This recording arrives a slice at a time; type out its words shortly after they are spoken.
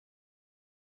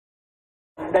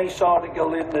nice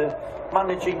article in the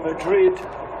Managing Madrid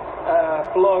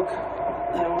blog.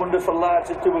 Wonderful lads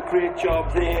that do a great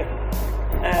job there.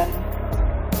 And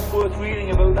worth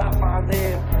reading about that man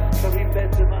there. Karim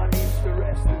Benzema needs to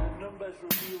rest, and the numbers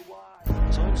reveal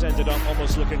why. Times ended up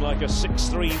almost looking like a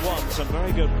 6-3-1. Some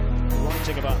very good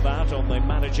writing about that on the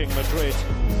Managing Madrid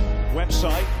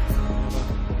website.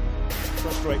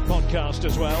 First rate podcast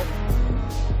as well.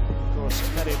 Of course,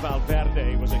 Fede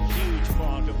Valverde was a huge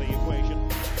part of the equation.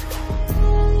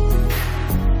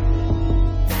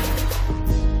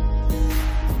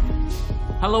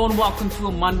 Hello and welcome to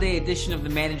a Monday edition of the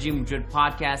Managing Madrid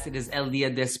Podcast. It is El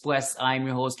Dia Después. I'm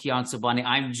your host, Kiyan Sobhani.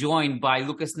 I'm joined by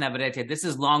Lucas Navarrete. This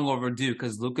is long overdue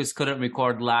because Lucas couldn't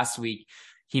record last week.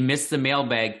 He missed the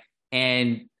mailbag,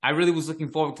 and I really was looking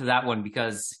forward to that one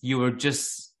because you were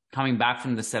just coming back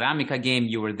from the Ceramica game.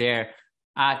 You were there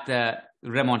at the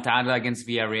remontada against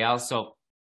Villarreal. So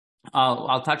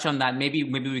I'll touch on that. Maybe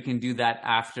we can do that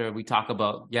after we talk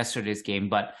about yesterday's game.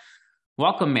 But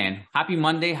welcome, man. Happy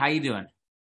Monday. How you doing?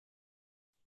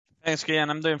 Thanks, Kiyan.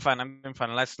 I'm doing fine.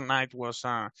 Last night was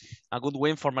a good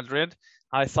win for Madrid.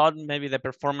 I thought maybe the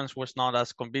performance was not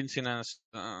as convincing as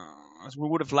we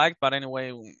would have liked, but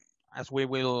anyway, as we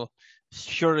will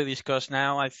surely discuss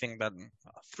now, I think that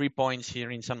 3 points here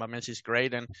in San Mamés is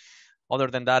great, and other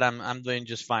than that, I'm doing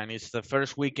just fine. It's the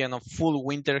first weekend of full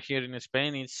winter here in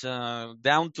Spain. It's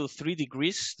down to 3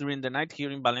 degrees during the night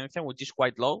here in Valencia, which is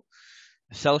quite low.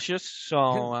 Celsius,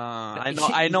 so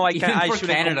I know I shouldn't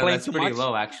Canada, complain that's too pretty much.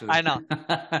 low, actually. I know.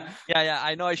 Yeah,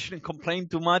 I know I shouldn't complain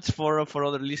too much for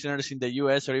other listeners in the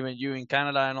US or even you in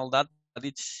Canada and all that, but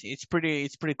it's pretty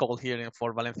cold here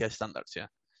for Valencia standards. Yeah.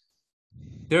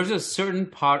 There's a certain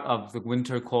part of the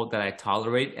winter cold that I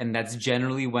tolerate, and that's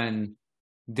generally when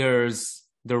there's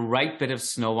the right bit of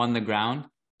snow on the ground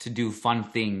to do fun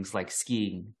things like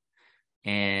skiing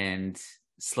and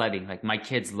sledding. Like, my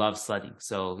kids love sledding,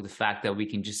 so the fact that we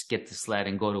can just get the sled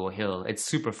and go to a hill, it's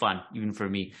super fun even for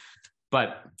me.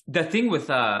 But the thing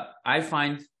with I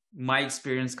find my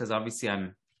experience, because obviously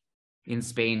I'm in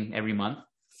Spain every month,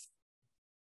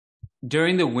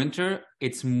 during the winter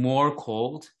it's more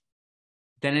cold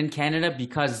than in Canada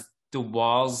because the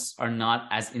walls are not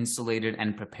as insulated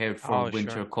and prepared for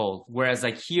winter cold. Whereas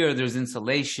like here, there's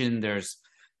insulation, there's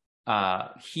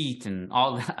heat and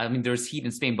all that. I mean, there's heat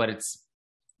in Spain,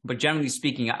 but generally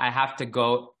speaking, I have to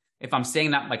go, if I'm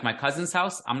staying at like my cousin's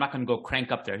house, I'm not going to go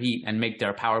crank up their heat and make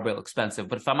their power bill expensive.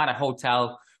 But if I'm at a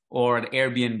hotel or an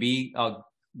Airbnb,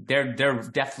 they're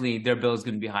definitely, their bill is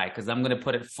going to be high because I'm going to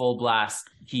put it full blast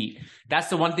heat. That's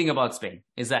the one thing about Spain,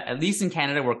 is that at least in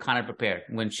Canada, we're kind of prepared.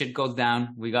 When shit goes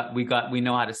down, we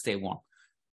know how to stay warm.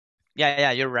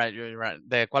 Yeah, you're right.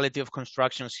 The quality of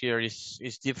constructions here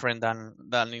is different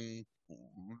than in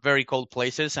very cold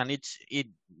places, and you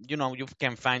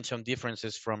can find some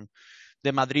differences from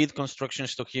the Madrid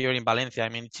constructions to here in Valencia. I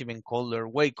mean, it's even colder,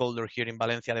 way colder here in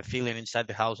Valencia, the feeling inside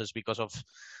the houses because of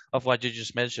what you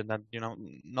just mentioned, that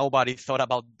nobody thought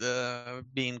about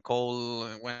being cold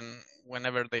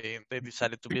whenever they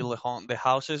decided to build the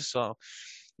houses. So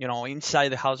inside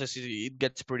the houses it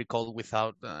gets pretty cold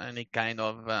without any kind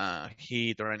of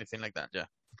heat or anything like that. Yeah.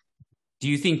 Do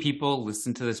you think people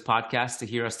listen to this podcast to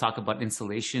hear us talk about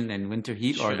insulation and winter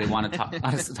heat, or they want to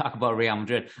us to talk about Real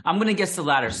Madrid? I'm going to guess the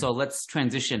latter, so let's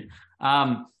transition.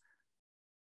 I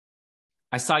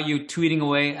saw you tweeting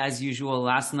away as usual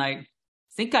last night. I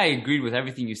think I agreed with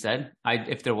everything you said.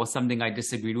 If there was something I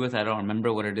disagreed with, I don't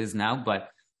remember what it is now, but I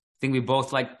think we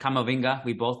both like Camavinga.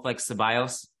 We both like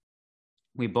Ceballos.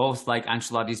 We both like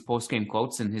Ancelotti's post-game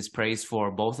quotes and his praise for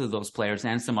both of those players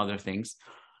and some other things.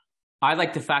 I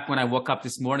like the fact when I woke up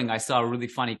this morning, I saw a really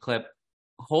funny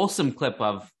wholesome clip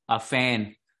of a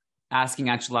fan asking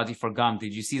Ancelotti for gum.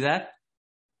 Did you see that?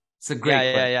 It's a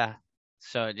great clip. Yeah.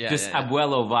 So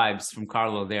Abuelo vibes from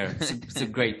Carlo there. It's a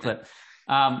great clip.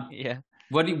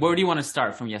 Where do you want to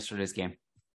start from yesterday's game?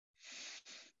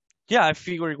 Yeah, I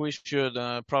figure we should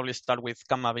probably start with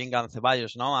Camavinga and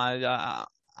Ceballos. No,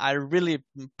 I really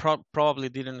probably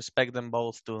didn't expect them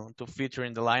both to feature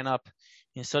in the lineup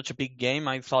in such a big game.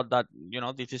 I thought that,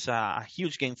 this is a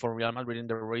huge game for Real Madrid in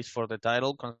the race for the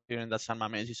title, considering that San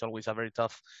Mamés is always a very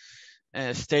tough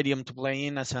stadium to play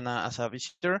in as a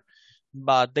visitor.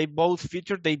 But they both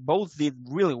featured, they both did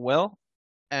really well.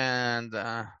 And,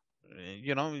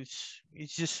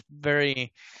 it's just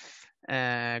very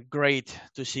great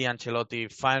to see Ancelotti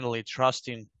finally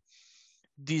trusting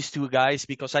these two guys,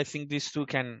 because I think these two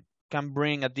can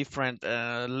bring a different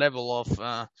level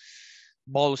of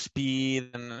ball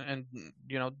speed and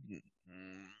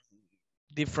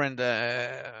different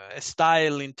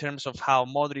style in terms of how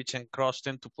Modric and Kroos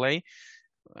tend to play.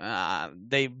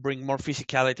 They bring more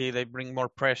physicality. They bring more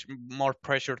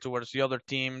pressure towards the other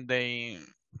team.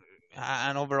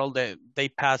 And overall they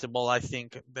pass the ball. I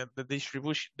think the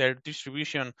their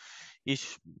distribution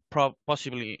is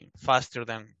possibly faster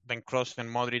than Kroos and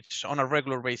Modric on a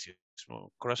regular basis.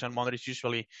 So Kroos and Modric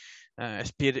usually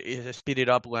speed it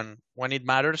up when it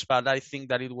matters, but I think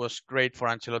that it was great for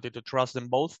Ancelotti to trust them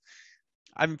both.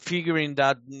 I'm figuring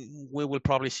that we will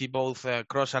probably see both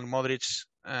Kroos and Modric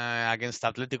against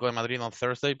Atletico de Madrid on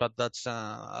Thursday, but that's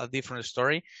a different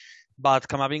story. But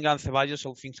Camavinga and Ceballos,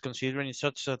 all things considering, in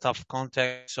such a tough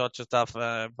context, such a tough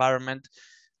environment,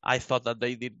 I thought that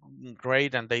they did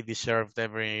great and they deserved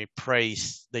every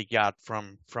praise they got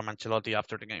from Ancelotti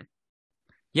after the game.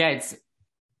 Yeah,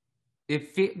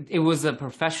 it was a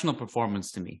professional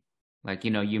performance to me. Like,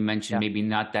 you mentioned maybe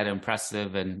not that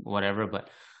impressive and whatever, but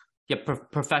yeah,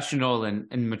 professional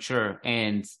and mature.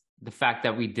 And the fact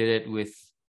that we did it with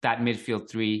that midfield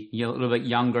three, a little bit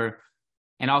younger,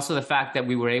 and also the fact that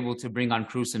we were able to bring on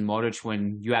Kroos and Modric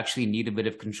when you actually need a bit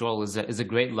of control is a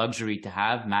great luxury to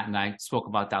have. Matt and I spoke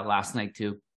about that last night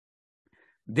too.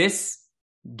 This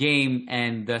game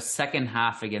and the second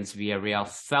half against Villarreal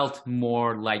felt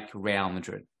more like Real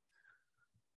Madrid.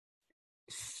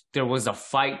 There was a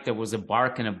fight, there was a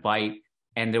bark and a bite,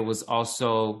 and there was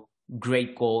also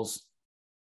great goals.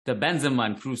 The Benzema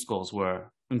and Kroos goals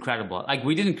were incredible. Like,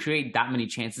 we didn't create that many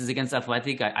chances against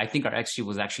Athletic. I think our XG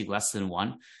was actually less than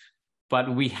 1.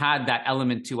 But we had that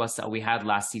element to us that we had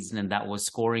last season, and that was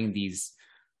scoring these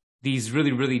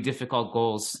really, really difficult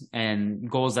goals and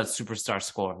goals that superstars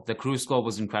score. The Kroos goal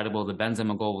was incredible. The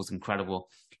Benzema goal was incredible.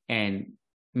 And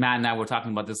Matt and I were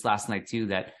talking about this last night too,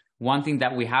 that one thing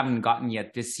that we haven't gotten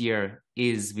yet this year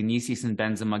is Vinicius and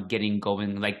Benzema getting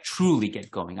going, like truly get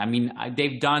going. I mean,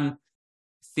 they've done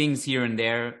things here and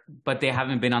there, but they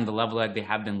haven't been on the level that they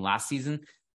have been last season.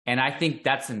 And I think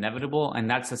that's inevitable, and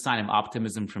that's a sign of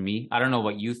optimism for me. I don't know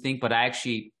what you think, but I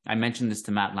mentioned this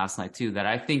to Matt last night too, that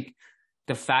I think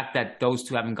the fact that those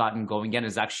two haven't gotten going yet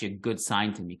is actually a good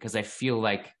sign to me, because I feel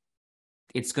like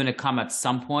it's going to come at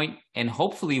some point, and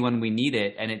hopefully when we need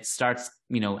it, and it starts,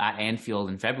 at Anfield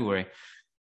in February.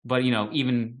 But,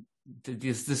 even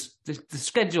the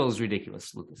schedule is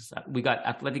ridiculous, Lucas. We got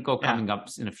Atletico coming up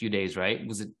in a few days, right?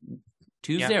 Was it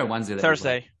Tuesday or Wednesday?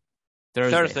 Thursday.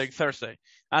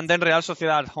 And then Real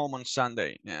Sociedad at home on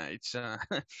Sunday. Yeah, it's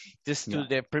just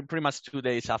pretty much 2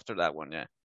 days after that one.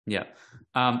 Yeah.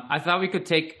 I thought we could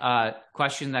take a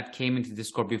question that came into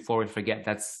Discord before we forget.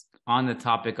 That's on the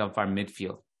topic of our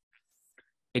midfield.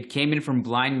 It came in from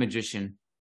Blind Magician.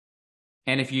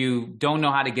 And if you don't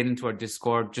know how to get into our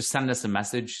Discord, just send us a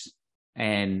message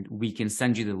and we can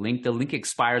send you the link. The link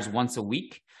expires once a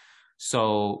week.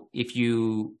 So if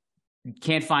you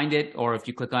can't find it, or if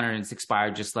you click on it and it's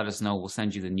expired, just let us know. We'll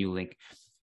send you the new link.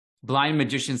 Blind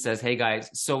Magician says, hey guys,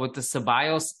 so with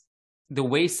the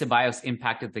way Ceballos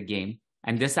impacted the game,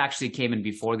 and this actually came in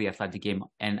before the Athletic game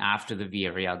and after the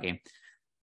Villarreal game.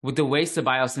 With the way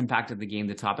Ceballos impacted the game,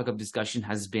 the topic of discussion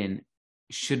has been,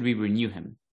 should we renew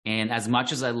him? And as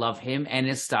much as I love him and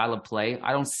his style of play,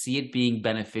 I don't see it being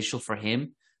beneficial for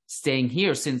him staying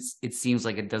here, since it seems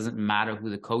like it doesn't matter who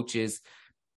the coach is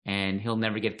and he'll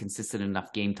never get consistent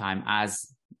enough game time,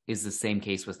 as is the same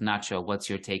case with Nacho. What's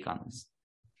your take on this?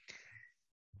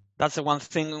 That's the one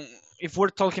thing. If we're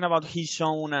talking about his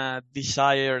own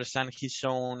desires and his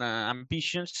own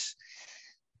ambitions,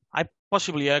 I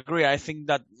possibly agree. I think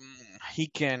that he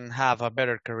can have a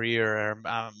better career,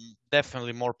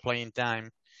 definitely more playing time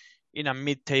in a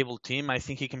mid-table team. I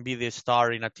think he can be the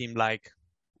star in a team like,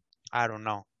 I don't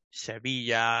know,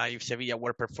 Sevilla, if Sevilla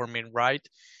were performing right.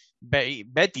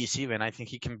 Betis even, I think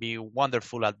he can be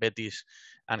wonderful at Betis,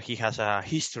 and he has a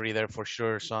history there for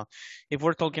sure. So if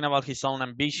we're talking about his own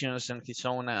ambitions and his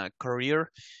own career,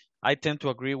 I tend to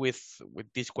agree with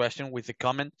this question, with the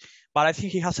comment. But I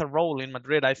think he has a role in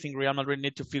Madrid. I think Real Madrid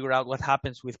need to figure out what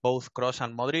happens with both Kroos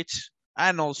and Modric,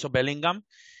 and also Bellingham,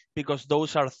 because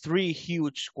those are 3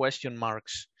 huge question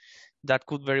marks that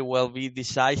could very well be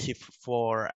decisive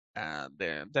for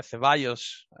the Ceballos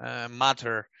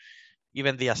matter,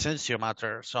 even the Asensio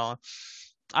matter. So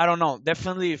I don't know.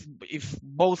 Definitely, if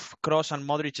both Kroos and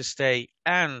Modric stay,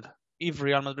 and if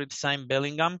Real Madrid sign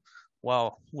Bellingham,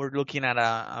 well, we're looking at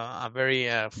a very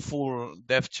full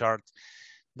depth chart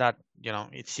that,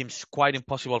 it seems quite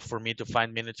impossible for me to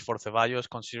find minutes for Ceballos,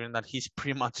 considering that he's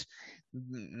pretty much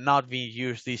not being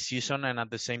used this season, and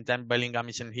at the same time Bellingham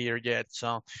isn't here yet.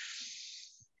 So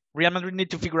Real Madrid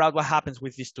need to figure out what happens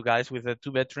with these 2 guys, with the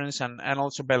 2 veterans and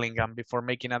also Bellingham, before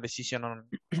making a decision on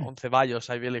Ceballos,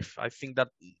 I believe. I think that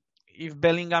if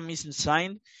Bellingham isn't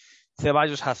signed,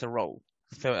 Ceballos has a role.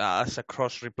 as a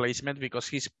Kroos replacement, because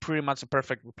he's pretty much a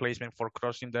perfect replacement for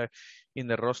Kroos in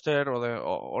the roster,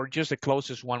 or just the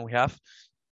closest one we have.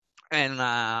 And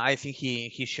I think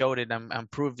he showed it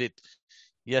and proved it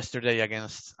yesterday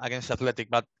against Athletic.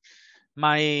 But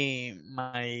my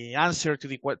answer to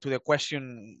the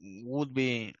question would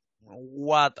be,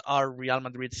 what are Real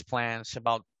Madrid's plans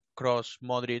about Kroos,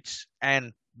 Modric,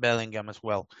 and Bellingham as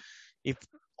well? If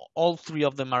all three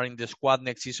of them are in the squad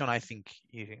next season, I think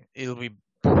it'll be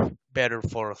better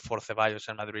for Ceballos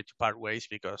and Madrid to part ways,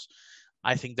 because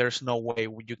I think there's no way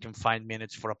you can find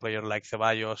minutes for a player like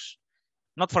Ceballos.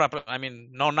 No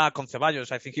knock on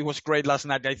Ceballos. I think he was great last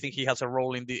night. I think he has a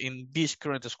role in this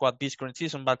current squad, this current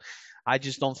season, but I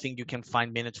just don't think you can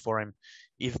find minutes for him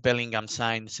if Bellingham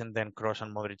signs and then Kroos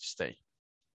and Modric stay.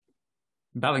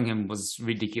 Bellingham was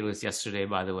ridiculous yesterday,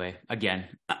 by the way. Again,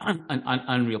 an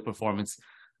unreal performance.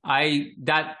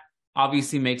 That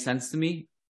obviously makes sense to me.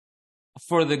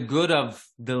 For the good of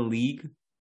the league,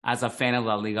 as a fan of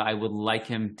La Liga, I would like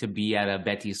him to be at a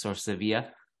Betis or Sevilla.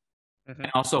 Mm-hmm.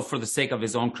 And also for the sake of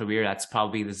his own career, that's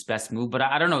probably his best move. But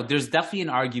I don't know. There's definitely an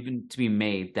argument to be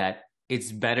made that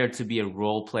it's better to be a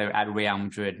role player at Real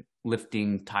Madrid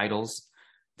lifting titles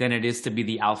than it is to be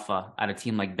the alpha at a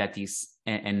team like Betis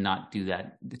and not do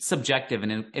that. It's subjective,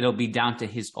 and it'll be down to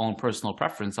his own personal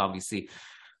preference, obviously.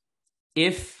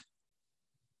 If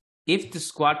the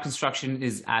squad construction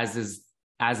is as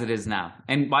it is now,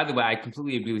 and by the way, I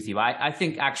completely agree with you. I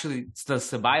think actually the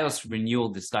Ceballos renewal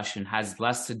discussion has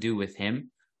less to do with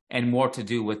him and more to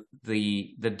do with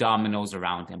the dominoes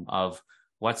around him of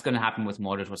what's going to happen with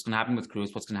Modric, what's going to happen with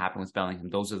Kroos, what's going to happen with Bellingham.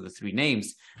 Those are the three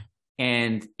names.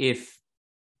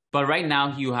 But right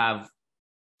now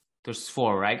there's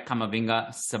four, right? Camavinga,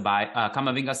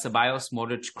 Ceballos,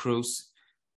 Modric, Kroos.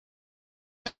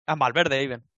 And Valverde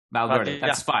even. Valverde,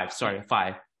 that's five. Sorry,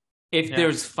 five. If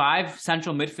there's five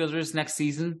central midfielders next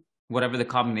season, whatever the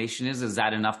combination is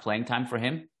that enough playing time for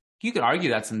him? You could argue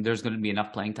there's going to be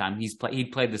enough playing time.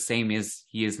 He'd played the same as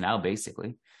he is now,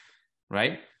 basically,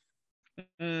 right?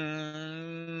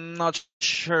 Not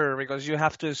sure, because you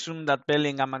have to assume that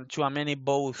Bellingham and Tchouaméni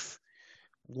both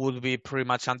would be pretty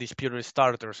much undisputed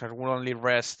starters and will only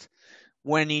rest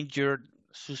when injured,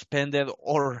 suspended,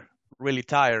 or really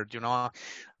tired.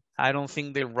 I don't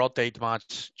think they rotate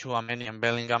much Tchouaméni and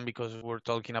Bellingham, because we're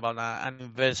talking about an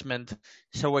investment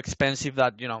so expensive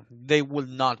that they will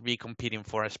not be competing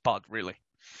for a spot, really.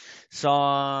 So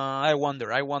I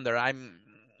wonder.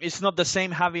 It's not the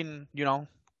same having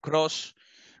Kroos,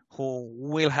 who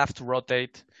will have to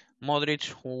rotate,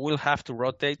 Modric, who will have to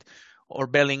rotate, or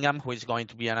Bellingham, who is going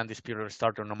to be an undisputed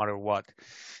starter no matter what.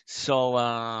 So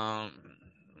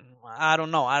I don't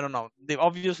know.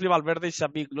 Obviously, Valverde is a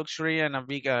big luxury and a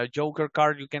big joker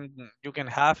card you can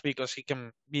have, because he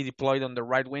can be deployed on the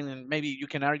right wing, and maybe you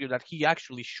can argue that he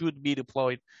actually should be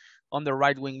deployed on the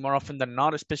right wing more often than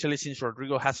not, especially since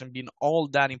Rodrigo hasn't been all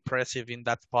that impressive in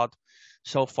that spot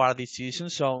so far this season.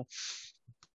 So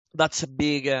that's a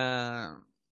big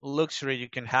luxury you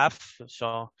can have.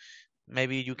 So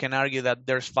maybe you can argue that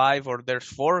there's five or there's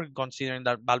four, considering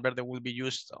that Valverde will be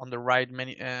used on the right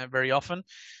very often.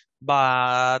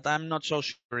 But I'm not so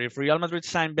sure. If Real Madrid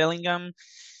signed Bellingham,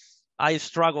 I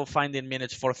struggle finding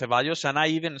minutes for Ceballos, and I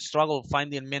even struggle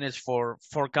finding minutes for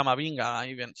Camavinga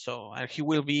even. So he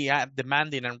will be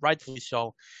demanding, and rightfully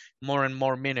so, more and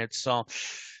more minutes. So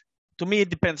to me,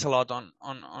 it depends a lot on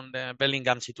the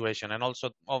Bellingham situation, and also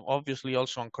obviously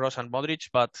also on Kroos and Modric.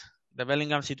 But the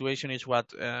Bellingham situation is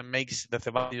what makes the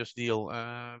Ceballos deal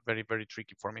very, very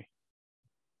tricky for me.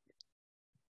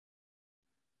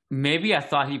 Maybe I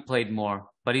thought he played more,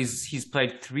 but he's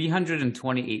played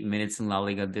 328 minutes in La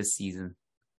Liga this season,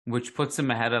 which puts him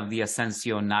ahead of the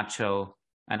Asensio, Nacho,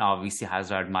 and obviously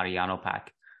Hazard, Mariano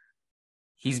pack.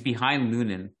 He's behind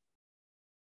Lunin,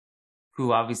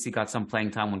 who obviously got some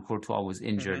playing time when Courtois was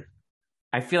injured.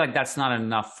 Mm-hmm. I feel like that's not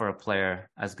enough for a player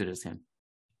as good as him.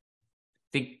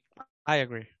 I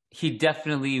agree. He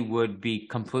definitely would be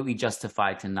completely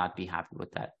justified to not be happy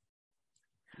with that.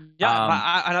 Yeah,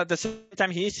 but at the same time,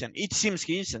 he isn't. It seems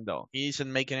he isn't, though. He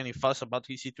isn't making any fuss about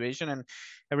his situation, and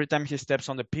every time he steps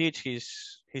on the pitch,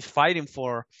 he's fighting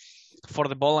for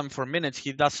the ball and for minutes.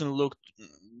 He doesn't look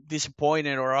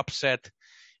disappointed or upset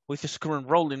with his current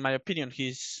role, in my opinion.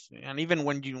 And even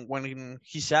when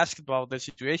he's asked about the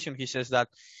situation, he says that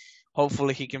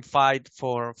hopefully he can fight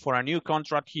for a new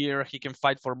contract here. He can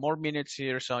fight for more minutes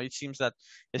here. So it seems that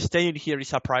staying here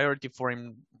is a priority for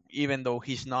him, even though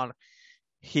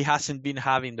he hasn't been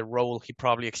having the role he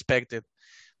probably expected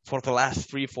for the last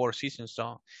 3-4 seasons.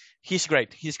 So he's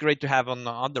great. He's great to have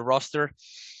on the roster.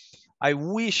 I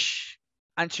wish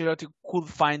Ancelotti could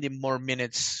find him more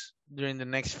minutes during the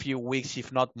next few weeks,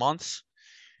 if not months,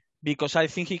 because I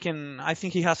think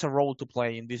he has a role to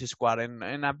play in this squad,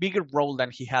 and a bigger role than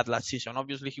he had last season.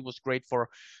 Obviously, he was great for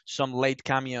some late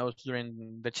cameos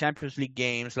during the Champions League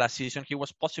games last season. He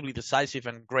was possibly decisive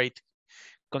and great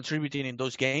contributing in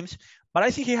those games, but I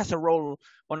think he has a role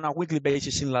on a weekly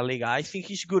basis in La Liga. I think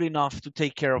he's good enough to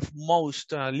take care of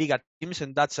most Liga teams,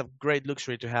 and that's a great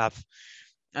luxury to have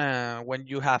when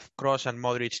you have Kroos and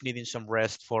Modric needing some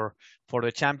rest for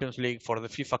the Champions League, for the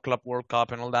FIFA Club World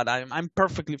Cup and all that. I'm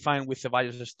perfectly fine with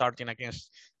Ceballos starting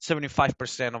against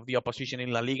 75% of the opposition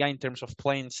in La Liga in terms of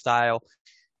playing style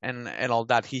and all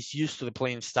that. He's used to the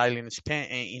playing style in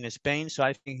Spain, so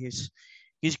I think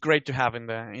he's great to have in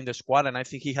the squad, and I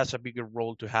think he has a bigger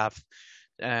role to have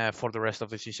for the rest of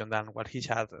the season than what he's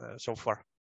had so far.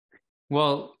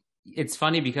 Well, it's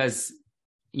funny because,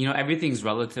 everything's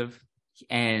relative.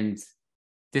 And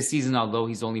this season, although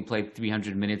he's only played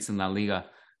 300 minutes in La Liga,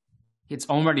 it's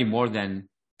already more than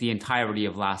the entirety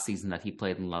of last season that he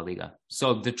played in La Liga.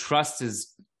 So the trust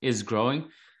is growing.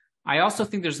 I also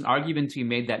think there's an argument to be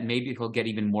made that maybe he'll get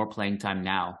even more playing time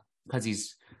now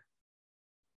because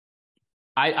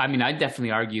I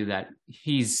definitely argue that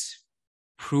he's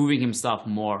proving himself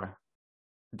more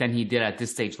than he did at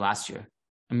this stage last year.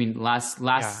 I mean,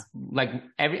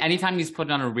 anytime he's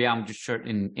put on a Real Madrid shirt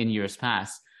in years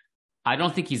past, I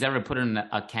don't think he's ever put in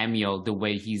a cameo the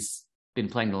way he's been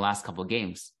playing the last couple of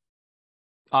games.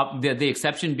 The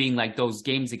exception being like those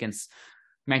games against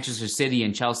Manchester City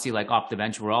and Chelsea, like off the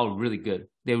bench, were all really good.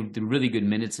 They were really good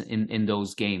minutes in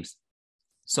those games.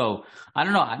 So I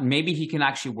don't know, maybe he can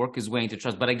actually work his way into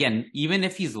trust. But again, even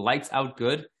if he's lights out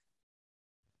good,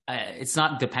 it's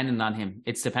not dependent on him.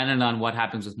 It's dependent on what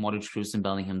happens with Modric, Kroos, and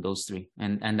Bellingham, those three.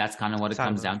 And that's kind of what it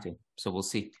comes down to. So we'll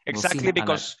see. Exactly,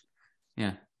 because he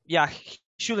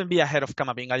shouldn't be ahead of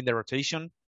Camavinga in the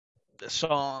rotation.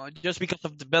 So just because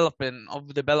of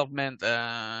development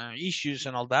issues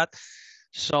and all that.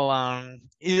 So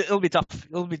it'll be tough.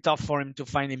 It'll be tough for him to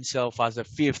find himself as a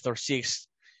fifth or sixth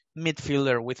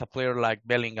midfielder with a player like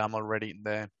Bellingham already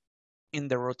in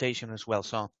the rotation as well.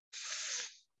 So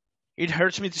it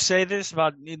hurts me to say this,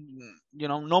 but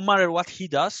no matter what he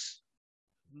does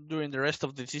during the rest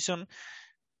of the season,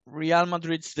 Real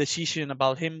Madrid's decision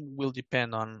about him will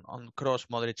depend on Kroos,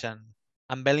 Modric,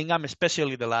 and Bellingham,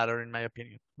 especially the latter, in my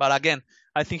opinion. But again,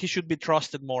 I think he should be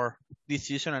trusted more this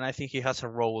season, and I think he has a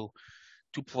role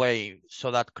to play so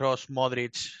that Kroos,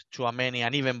 Modric, Tchouaméni,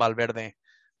 and even Valverde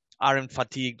aren't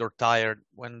fatigued or tired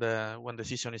when the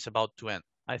season is about to end.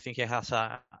 I think he has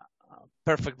a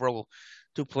perfect role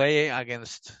to play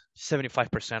against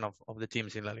 75% of the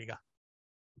teams in La Liga.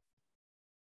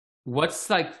 What's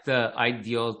like the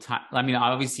ideal time? I mean,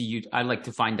 obviously I'd like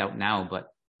to find out now, but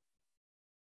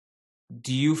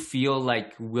do you feel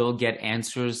like we'll get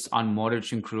answers on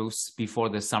Modric and Kroos before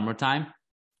the summertime,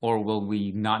 or will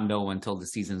we not know until the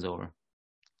season's over?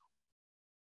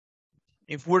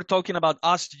 If we're talking about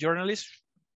us journalists,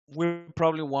 we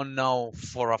probably won't know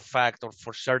for a fact or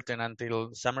for certain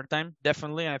until summertime.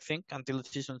 Definitely, I think, until the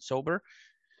season's over.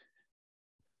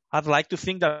 I'd like to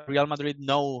think that Real Madrid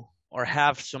know or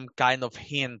have some kind of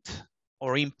hint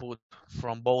or input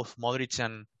from both Modric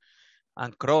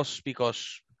and Kroos,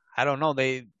 because I don't know,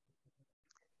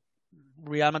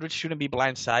 Real Madrid shouldn't be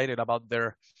blindsided about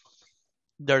their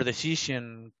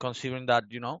decision, considering that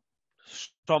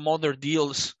some other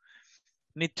deals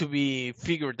need to be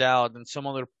figured out, and some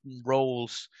other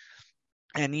roles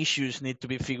and issues need to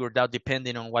be figured out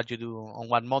depending on what you do, on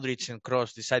what Modric and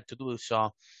Kroos decide to do.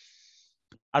 So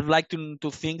I'd like to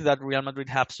think that Real Madrid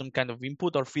have some kind of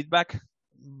input or feedback,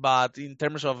 but in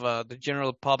terms of the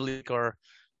general public or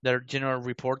their general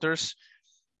reporters,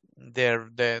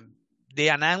 the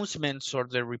announcements or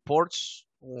the reports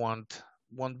won't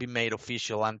be made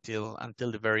official until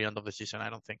the very end of the season, I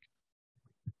don't think.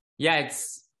 Yeah,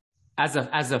 it's as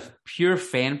a pure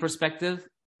fan perspective,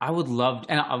 I would love,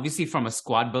 and obviously from a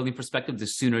squad building perspective, the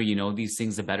sooner you know these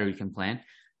things, the better you can plan.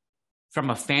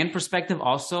 From a fan perspective,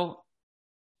 also,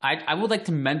 I would like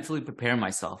to mentally prepare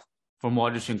myself for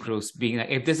Modric and Kroos being like,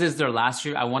 if this is their last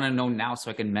year, I want to know now so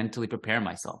I can mentally prepare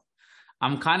myself.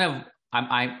 I'm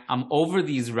over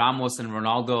these Ramos and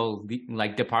Ronaldo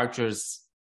like departures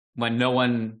when no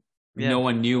one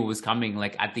knew it was coming,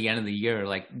 like at the end of the year.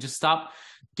 Like, just stop.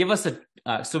 Give us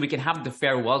so we can have the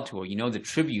farewell tour, the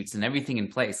tributes and everything in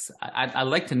place. I'd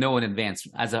like to know in advance.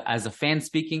 As a fan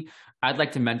speaking, I'd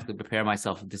like to mentally prepare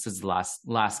myself if this is the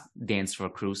last dance for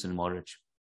Kroos and Modric.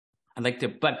 I'd like to,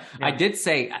 but yeah. I did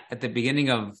say at the beginning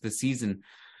of the season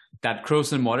that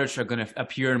Kroos and Modric are going to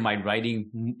appear in my writing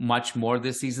much more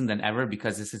this season than ever,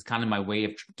 because this is kind of my way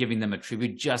of giving them a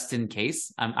tribute just in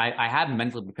case. I haven't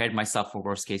mentally prepared myself for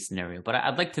worst case scenario, but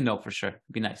I'd like to know for sure. It'd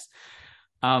be nice.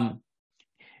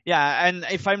 Yeah, and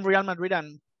if I'm Real Madrid,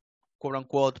 and quote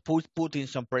unquote putting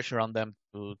some pressure on them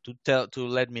to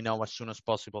let me know as soon as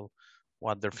possible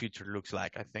what their future looks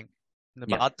like, I think.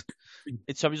 But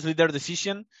it's obviously their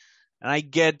decision. And I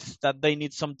get that they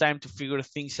need some time to figure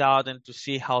things out and to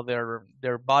see how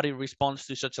their body responds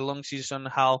to such a long season,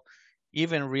 how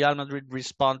even Real Madrid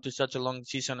respond to such a long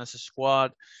season as a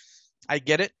squad. I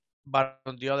get it. But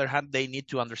on the other hand, they need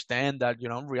to understand that,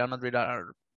 Real Madrid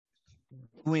are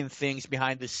doing things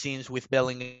behind the scenes with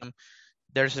Bellingham.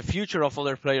 There's a future of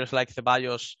other players like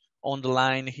Ceballos on the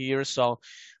line here. So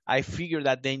I figure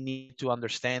that they need to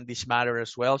understand this matter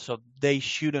as well. So they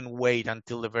shouldn't wait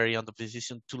until the very end of the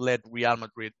season to let Real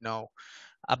Madrid know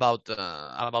about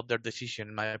their decision,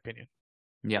 in my opinion.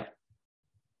 Yeah.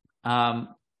 I'd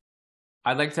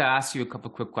like to ask you a couple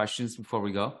quick questions before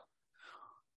we go.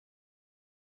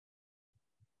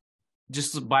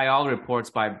 Just by all reports,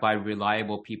 by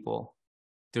reliable people,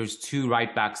 there's 2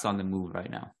 right backs on the move right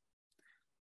now.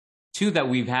 2 that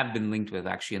we have been linked with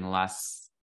actually in the last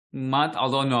month,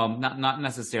 although no, not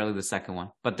necessarily the second one.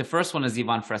 But the first one is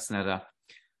Ivan Fresneda,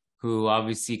 who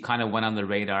obviously kind of went on the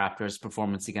radar after his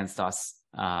performance against us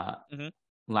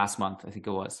last month, I think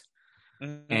it was.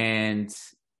 Mm-hmm. And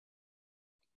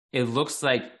it looks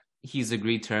like he's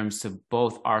agreed terms to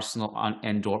both Arsenal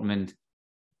and Dortmund,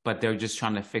 but they're just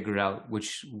trying to figure out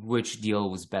which deal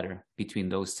was better between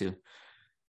those 2.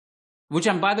 Which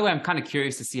by the way, I'm kind of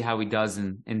curious to see how he does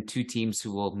in 2 teams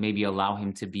who will maybe allow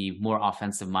him to be more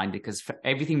offensive minded, because for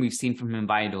everything we've seen from him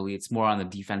by Italy, it's more on the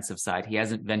defensive side. He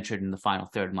hasn't ventured in the final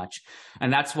third much.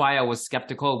 And that's why I was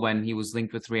skeptical when he was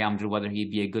linked with Real Madrid, whether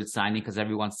he'd be a good signing, because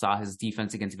everyone saw his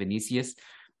defense against Vinicius.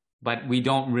 But we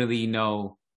don't really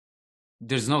know.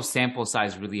 There's no sample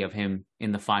size really of him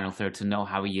in the final third to know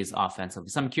how he is offensively.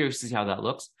 So I'm curious to see how that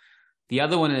looks. The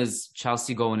other one is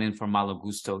Chelsea going in for Malo,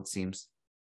 it seems.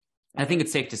 I think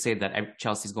it's safe to say that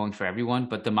Chelsea's going for everyone,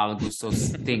 but the Malo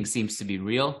thing seems to be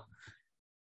real.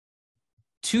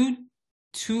 Two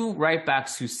right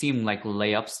backs who seem like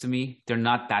layups to me. They're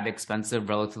not that expensive,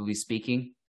 relatively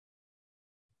speaking.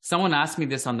 Someone asked me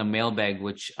this on the mailbag,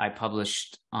 which I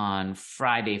published on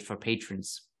Friday for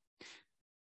patrons.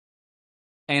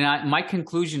 And my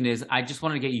conclusion is, I just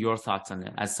want to get your thoughts on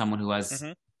it as someone who has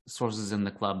sources in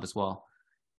the club as well.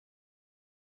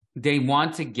 They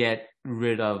want to get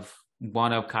rid of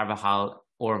one of Carvajal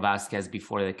or Vazquez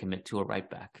before they commit to a right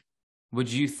back.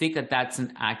 Would you think that that's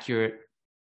an accurate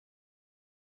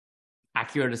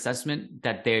assessment,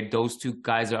 that those 2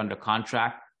 guys are under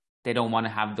contract? They don't want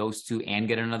to have those 2 and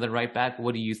get another right back?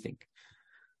 What do you think?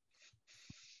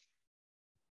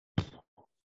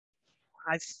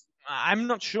 I'm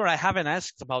not sure. I haven't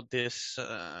asked about this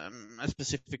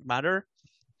specific matter.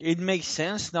 It makes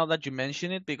sense now that you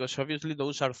mention it, because obviously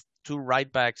those are 2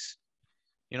 right backs,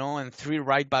 and 3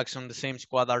 right backs on the same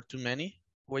squad are too many,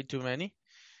 way too many.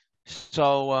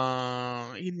 So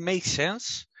it makes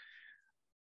sense,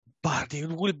 but it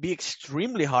will be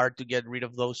extremely hard to get rid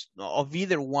of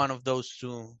either one of those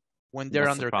 2 when they're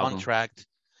under contract.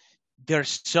 They're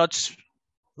such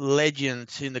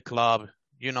legends in the club,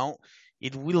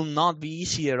 It will not be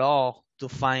easy at all to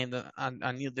find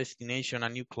a new destination, a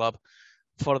new club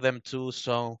for them too.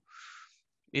 So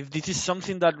if this is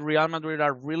something that Real Madrid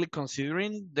are really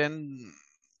considering, then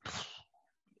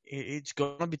it's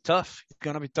going to be tough. It's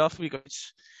going to be tough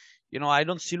because, I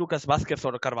don't see Lucas Vazquez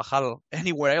or Carvajal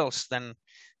anywhere else than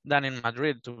in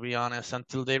Madrid, to be honest,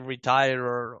 until they retire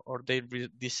or they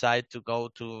decide to go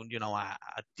to, a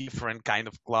different kind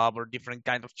of club or different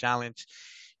kind of challenge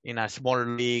in a smaller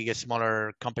league, a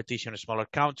smaller competition, a smaller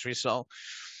country. So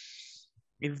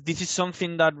if this is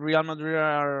something that Real Madrid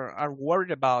are worried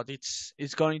about,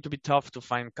 it's going to be tough to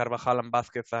find Carvajal and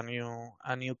Vazquez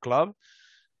a new club.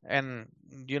 And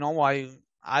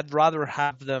I'd rather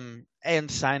have them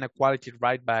and sign a quality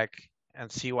right back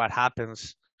and see what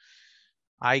happens.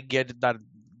 I get that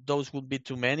those would be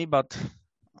too many, but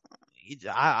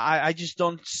I just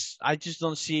don't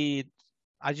see it.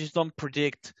 I just don't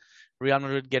predict Real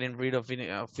Madrid getting rid of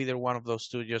either one of those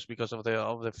 2 just because of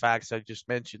the facts I just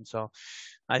mentioned. So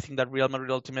I think that Real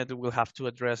Madrid ultimately will have to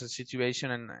address the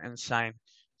situation and sign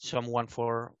someone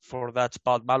for that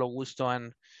spot. Malo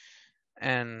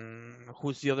and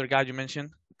who's the other guy you mentioned?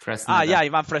 Fresneda.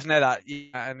 Ivan Fresneda.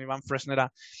 Yeah, and Ivan Fresneda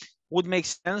would make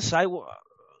sense.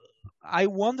 I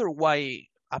wonder why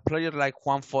a player like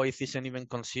Juan Foyth isn't even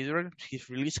considered. His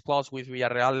release clause with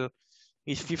Villarreal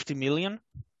is 50 million.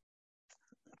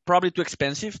 probably too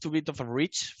expensive, too bit of a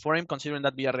reach for him, considering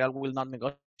that Villarreal will not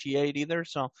negotiate either.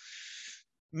 So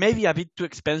maybe a bit too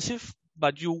expensive,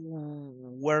 but you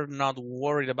were not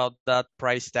worried about that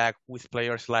price tag with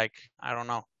players like, I don't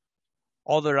know,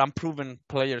 other unproven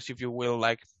players, if you will,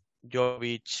 like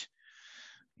Jovic,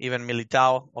 even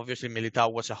Militao. Obviously,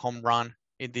 Militao was a home run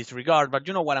in this regard, but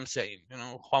you know what I'm saying.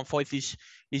 Juan Foyth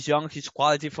is young. His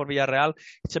quality for Villarreal,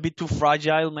 it's a bit too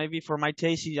fragile, maybe for my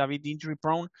taste. He's a bit injury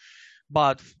prone,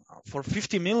 but for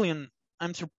 50 million,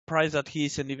 I'm surprised that he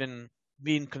isn't even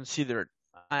being considered.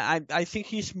 I think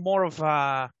he's more of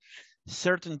a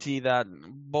certainty that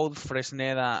both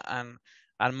Fresneda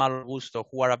and Malo,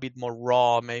 who are a bit more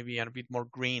raw, maybe, and a bit more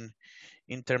green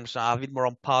in terms of, a bit more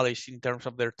unpolished in terms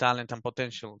of their talent and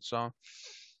potential. So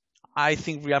I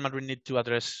think Real Madrid need to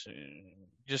address,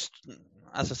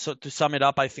 to sum it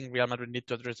up, I think Real Madrid need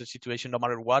to address the situation no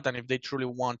matter what. And if they truly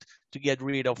want to get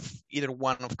rid of either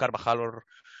one of Carvajal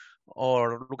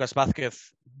or Lucas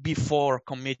Vazquez before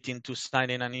committing to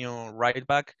signing a new right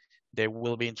back, they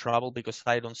will be in trouble, because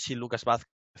I don't see Lucas Vazquez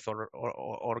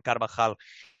or Carvajal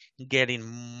getting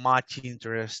much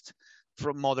interest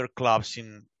from other clubs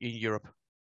in Europe.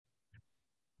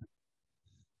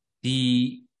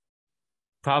 The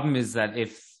problem is that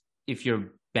if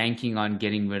you're banking on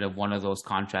getting rid of one of those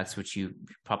contracts, which you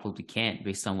probably can't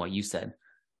based on what you said,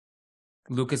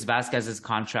 Lucas Vazquez's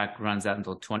contract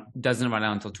doesn't run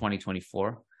out until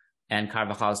 2024, and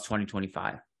Carvajal's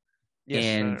 2025. Yes,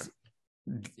 and sir.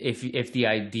 If the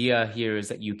idea here is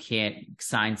that you can't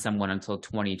sign someone until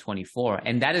 2024,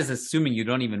 and that is assuming you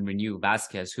don't even renew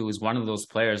Vazquez, who is one of those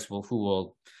players who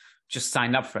will just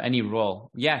sign up for any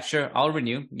role. Yeah, sure, I'll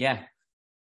renew. Yeah.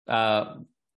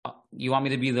 You want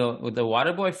me to be the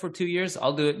water boy for 2 years?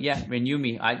 I'll do it. Yeah, renew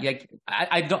me. I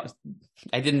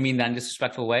didn't mean that in a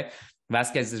disrespectful way.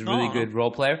 Vazquez is a really good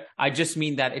role player. I just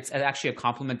mean that it's actually a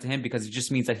compliment to him, because it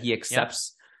just means that he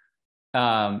accepts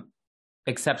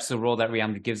the role that Real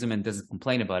Madrid gives him and doesn't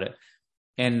complain about it.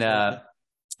 And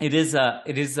it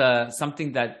is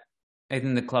something that I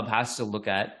think the club has to look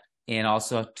at and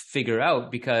also figure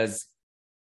out, because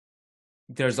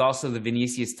there's also the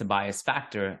Vinicius Tobias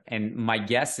factor. And my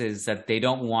guess is that they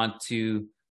don't want to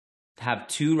have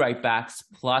two right backs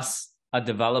plus a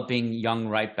developing young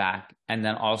right back, and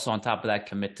then also on top of that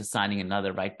commit to signing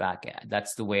another right back.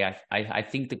 That's the way I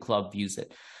think the club views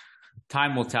it.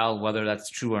 Time will tell whether that's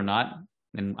true or not,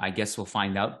 and I guess we'll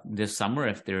find out this summer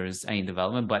if there's any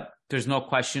development. But there's no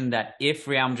question that if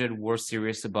Real Madrid were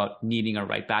serious about needing a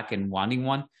right back and wanting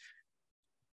one,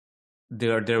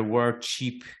 there were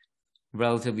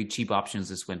relatively cheap options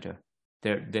this winter.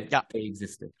 They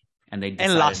existed, and they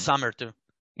decided, and last summer too,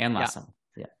 and last summer.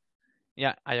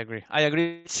 Yeah, I agree.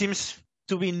 It seems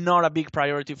to be not a big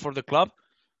priority for the club.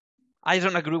 I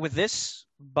don't agree with this,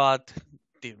 but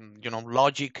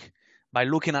logic, by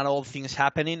looking at all things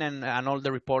happening and all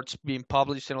the reports being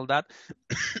published and all that,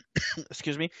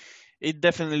 excuse me, it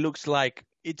definitely looks like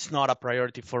it's not a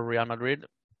priority for Real Madrid.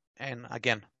 And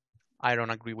again, I don't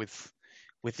agree with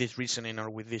this reasoning or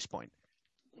with this point.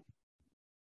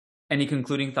 Any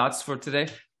concluding thoughts for today?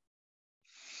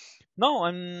 No,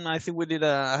 I think we did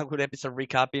a good episode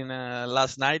recapping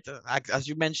last night. As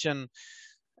you mentioned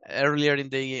earlier in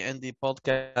the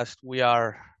podcast, we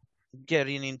are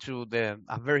getting into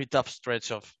a very tough stretch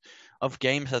of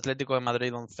games. Atletico de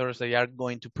Madrid on Thursday are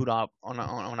going to put up on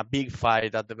a big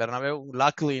fight at the Bernabeu.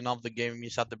 Luckily enough, the game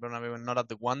is at the Bernabeu and not at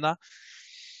the Wanda.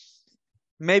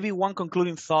 Maybe one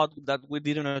concluding thought that we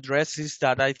didn't address is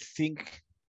that I think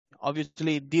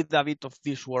obviously did a bit of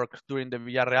this work during the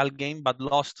Villarreal game, but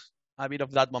lost a bit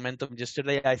of that momentum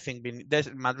yesterday. I think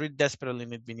Madrid desperately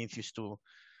need Vinicius to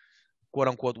quote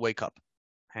unquote wake up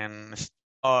and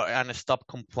stop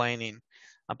complaining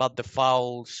about the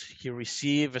fouls he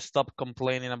received, stop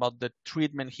complaining about the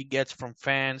treatment he gets from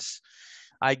fans.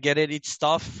 I get it, it's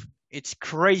tough. It's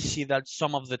crazy that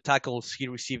some of the tackles he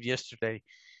received yesterday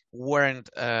weren't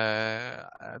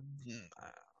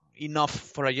enough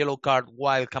for a yellow card,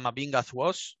 while Camavinga's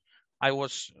was.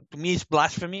 To me, it's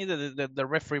blasphemy. The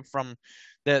referee from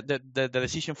the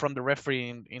decision from the referee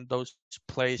in those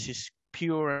plays is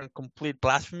pure and complete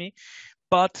blasphemy.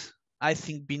 But I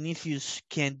think Vinicius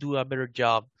can do a better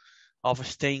job of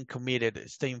staying committed,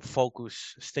 staying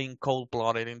focused, staying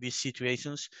cold-blooded in these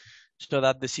situations, so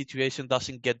that the situation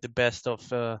doesn't get the best of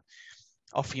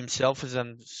himself,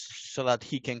 and so that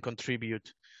he can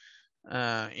contribute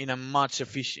in a much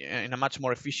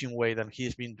more efficient way than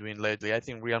he's been doing lately. I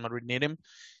think Real Madrid need him,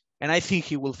 and I think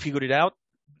he will figure it out,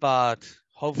 but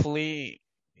hopefully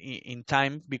in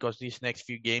time, because these next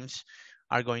few games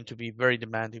are going to be very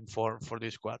demanding for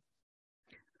this squad.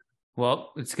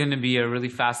 Well, it's going to be a really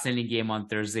fascinating game on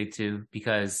Thursday too,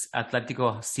 because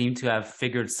Atletico seem to have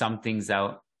figured some things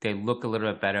out. They look a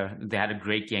little bit better. They had a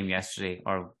great game yesterday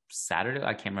or Saturday.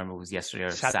 I can't remember if it was yesterday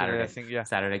or Saturday. I think, yeah.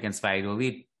 Saturday against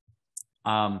Valladolid.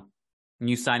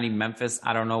 New signing Memphis.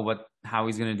 I don't know how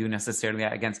he's going to do necessarily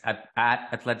at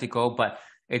Atletico, but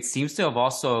it seems to have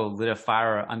also lit a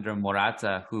fire under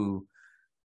Morata, who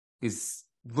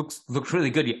looked really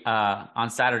good on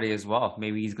Saturday as well.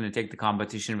 Maybe he's going to take the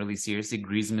competition really seriously.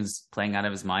 Griezmann's playing out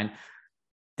of his mind.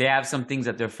 They have some things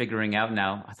that they're figuring out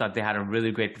now. I thought they had a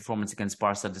really great performance against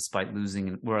Barca despite losing,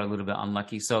 and we're a little bit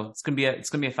unlucky. So it's gonna be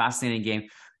a fascinating game.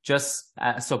 Just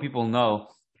so people know,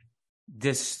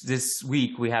 this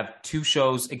week we have 2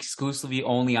 shows exclusively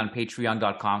only on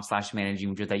patreon.com/Managing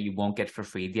Madrid that you won't get for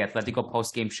free. The Atletico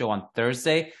post-game show on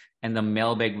Thursday and the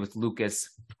mailbag with Lucas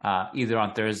either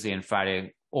on Thursday and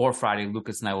Friday, or Friday.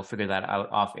 Lucas and I will figure that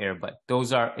out off air, but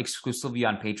those are exclusively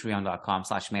on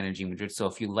patreon.com/Managing Madrid. So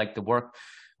if you like the work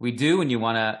we do and you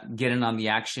want to get in on the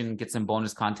action, get some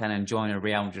bonus content, and join a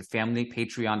Real Madrid family,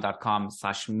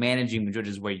 patreon.com/Managing Madrid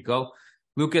is where you go.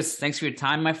 Lucas, thanks for your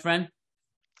time, my friend.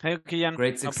 Hey, Kiyan.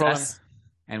 Great success.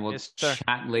 And we'll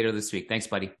chat later this week. Thanks,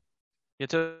 buddy. You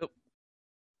too.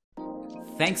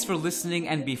 Thanks for listening.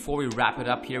 And before we wrap it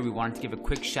up here, we wanted to give a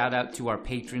quick shout out to our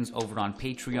patrons over on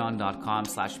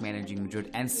patreon.com/Managing Madrid,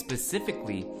 and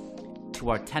specifically to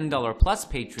our $10 plus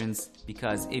patrons,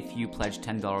 because if you pledge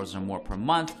 $10 or more per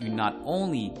month, you not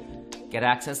only get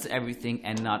access to everything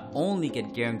and not only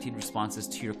get guaranteed responses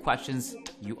to your questions,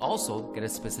 you also get a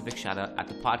specific shout out at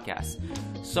the podcast.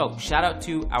 So shout out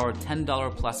to our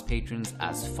 $10 plus patrons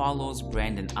as follows: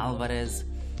 Brandon Alvarez,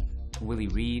 Willie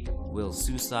Reed, Will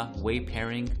Sousa, Wei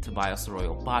Paring, Tobias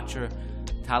Arroyo Botcher,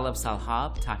 Talab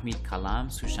Salhab, Tahmid Kalam,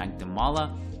 Sushank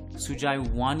Damala, Sujai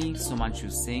Wani, Somanchu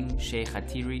Singh, Sheikh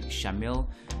Hatiri, Shamil,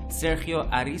 Sergio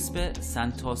Arispe,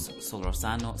 Santos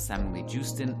Solrosano, Samuel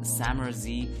Justin, Samar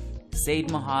Z, Said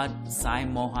Mahad, Sai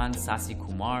Mohan, Sasi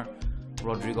Kumar,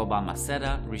 Rodrigo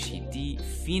Balmaceda, Rishi D,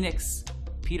 Phoenix,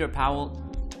 Peter Powell,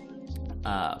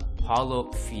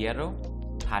 Paulo Fierro,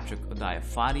 Patrick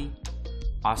Odayafadi,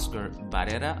 Oscar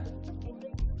Barrera,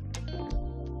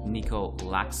 Nico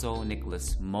Laxo,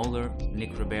 Nicholas Moeller,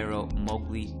 Nick Ribeiro,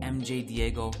 Mowgli, MJ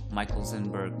Diego, Michael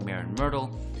Zinberg, Marin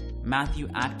Myrtle, Matthew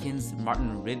Atkins,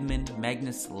 Martin Ridman,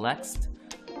 Magnus Lext,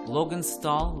 Logan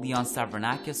Stahl, Leon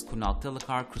Savernakis, Kunal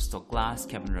Tilakar, Crystal Glass,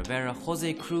 Kevin Rivera,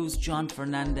 Jose Cruz, John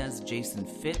Fernandez, Jason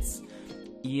Fitz,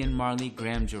 Ian Marley,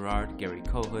 Graham Gerard, Gary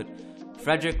Kohut,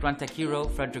 Frederick Rantakiro,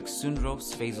 Frederick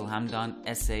Sundros, Faisal Hamdan,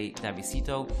 S.A.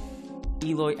 Davisito,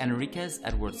 Eloy Enriquez,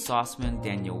 Edward Sossman,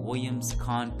 Daniel Williams,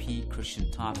 Khan P, Christian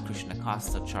Toth, Christian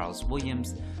Acosta, Charles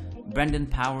Williams, Brendan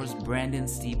Powers, Brandon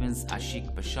Stevens,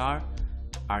 Ashik Bashar,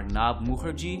 Arnab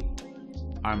Mukherjee,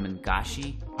 Arman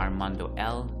Gashi, Armando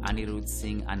L, Anirudh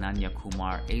Singh, Ananya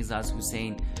Kumar, Azaz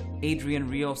Hussein, Adrian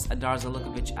Rios, Adar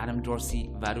Zalukovic, Adam Dorsey,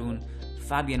 Varun,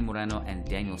 Fabian Moreno, and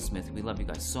Daniel Smith. We love you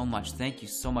guys so much. Thank you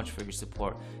so much for your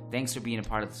support. Thanks for being a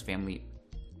part of this family.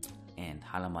 And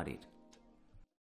Hala Madrid.